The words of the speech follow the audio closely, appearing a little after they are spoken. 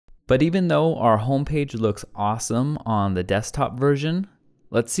But even though our homepage looks awesome on the desktop version,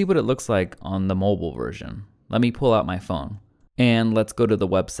 let's see what it looks like on the mobile version. Let me pull out my phone and let's go to the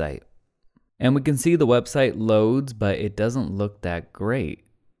website. And we can see the website loads, but it doesn't look that great.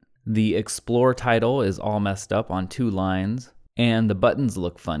 The Explore title is all messed up on 2 lines, and the buttons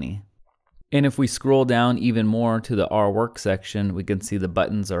look funny. And if we scroll down even more to the Our Work section, we can see the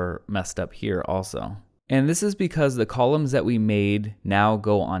buttons are messed up here also. And this is because the columns that we made now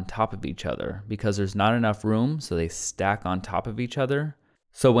go on top of each other because there's not enough room, so they stack on top of each other.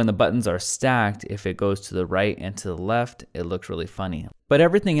 So when the buttons are stacked, if it goes to the right and to the left, it looks really funny. But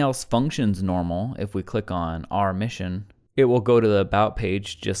everything else functions normal. If we click on Our Mission, it will go to the About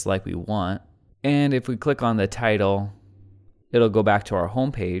page just like we want. And if we click on the title, it'll go back to our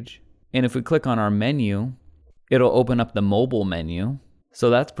home page. And if we click on our menu, it'll open up the mobile menu. So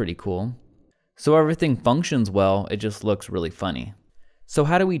that's pretty cool. So everything functions well, it just looks really funny. So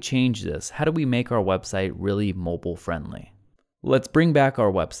how do we change this? How do we make our website really mobile friendly? Let's bring back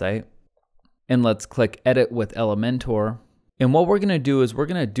our website and let's click Edit with Elementor. And what we're gonna do is we're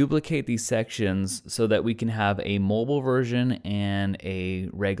gonna duplicate these sections so that we can have a mobile version and a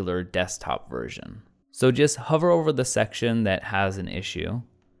regular desktop version. So just hover over the section that has an issue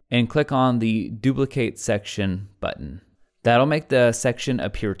and click on the Duplicate Section button. That'll make the section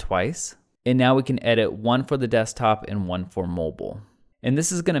appear twice. And now we can edit one for the desktop and one for mobile. And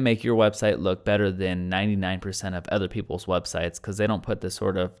this is gonna make your website look better than 99% of other people's websites because they don't put the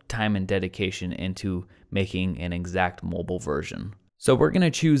sort of time and dedication into making an exact mobile version. So we're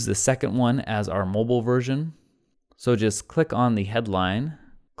gonna choose the second one as our mobile version. So just click on the headline,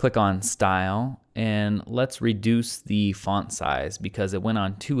 click on Style, and let's reduce the font size because it went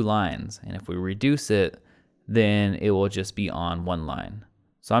on 2 lines. And if we reduce it, then it will just be on 1 line.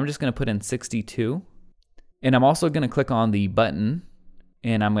 So I'm just gonna put in 62. And I'm also gonna click on the button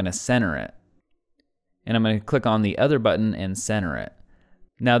and I'm gonna center it. And I'm gonna click on the other button and center it.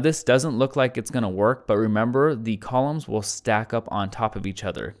 Now this doesn't look like it's gonna work, but remember the columns will stack up on top of each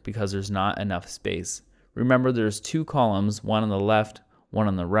other because there's not enough space. Remember there's 2 columns, one on the left, one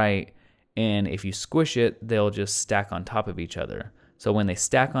on the right, and if you squish it, they'll just stack on top of each other. So when they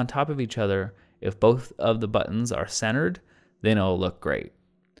stack on top of each other, if both of the buttons are centered, then it'll look great.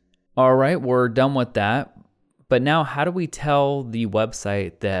 All right, we're done with that. But now how do we tell the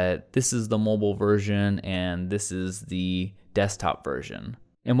website that this is the mobile version and this is the desktop version?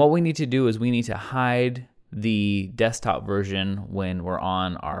 And what we need to do is we need to hide the desktop version when we're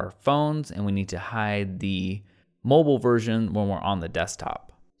on our phones, and we need to hide the mobile version when we're on the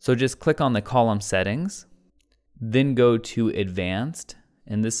desktop. So just click on the column settings, then go to advanced,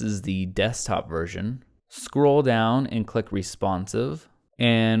 and this is the desktop version. Scroll down and click responsive,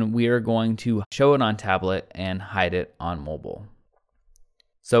 and we are going to show it on tablet and hide it on mobile.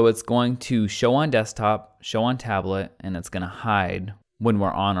 So it's going to show on desktop, show on tablet, and it's going to hide when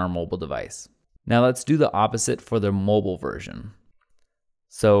we're on our mobile device. Now let's do the opposite for the mobile version.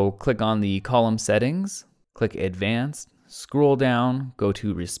 So click on the column settings, click advanced, scroll down, go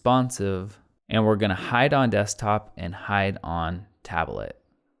to responsive, and we're gonna hide on desktop and hide on tablet.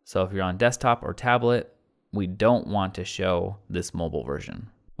 So if you're on desktop or tablet, we don't want to show this mobile version.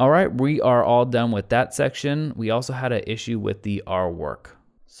 All right, we are all done with that section. We also had an issue with the Our Work.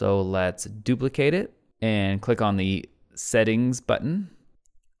 So let's duplicate it and click on the settings button,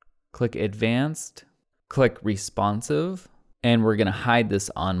 click advanced, click responsive, and we're gonna hide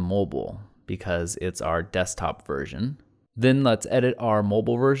this on mobile because it's our desktop version. Then let's edit our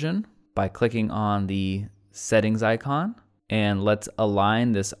mobile version by clicking on the settings icon, and let's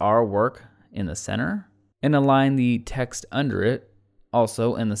align this Our Work in the center and align the text under it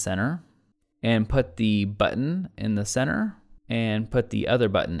also in the center, and put the button in the center and put the other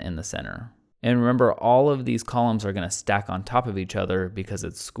button in the center. And remember, all of these columns are gonna stack on top of each other because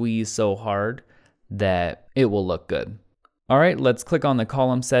it's squeezed so hard that it will look good. All right, let's click on the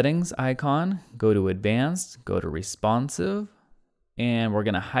column settings icon, go to advanced, go to responsive, and we're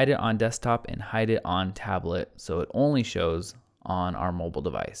gonna hide it on desktop and hide it on tablet so it only shows on our mobile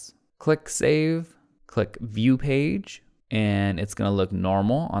device. Click save, click view page, and it's gonna look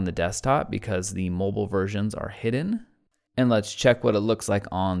normal on the desktop because the mobile versions are hidden. And let's check what it looks like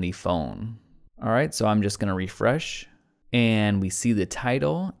on the phone. All right, so I'm just gonna refresh, and we see the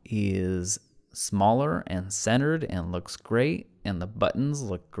title is smaller and centered and looks great, and the buttons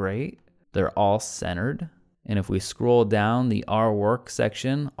look great. They're all centered. And if we scroll down, the Our Work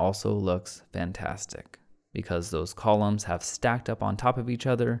section also looks fantastic because those columns have stacked up on top of each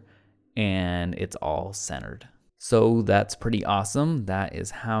other and it's all centered. So that's pretty awesome. That is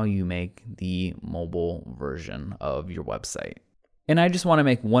how you make the mobile version of your website. And I just want to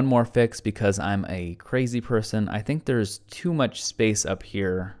make one more fix because I'm a crazy person. I think there's too much space up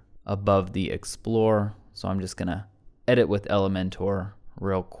here above the Explore. So I'm just gonna edit with Elementor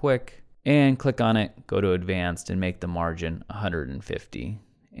real quick and click on it, go to Advanced and make the margin 150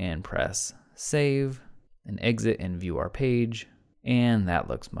 and press Save and exit and view our page. And that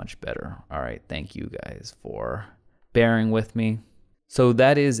looks much better. All right, thank you guys for bearing with me. So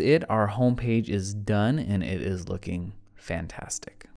that is it. Our homepage is done and it is looking fantastic.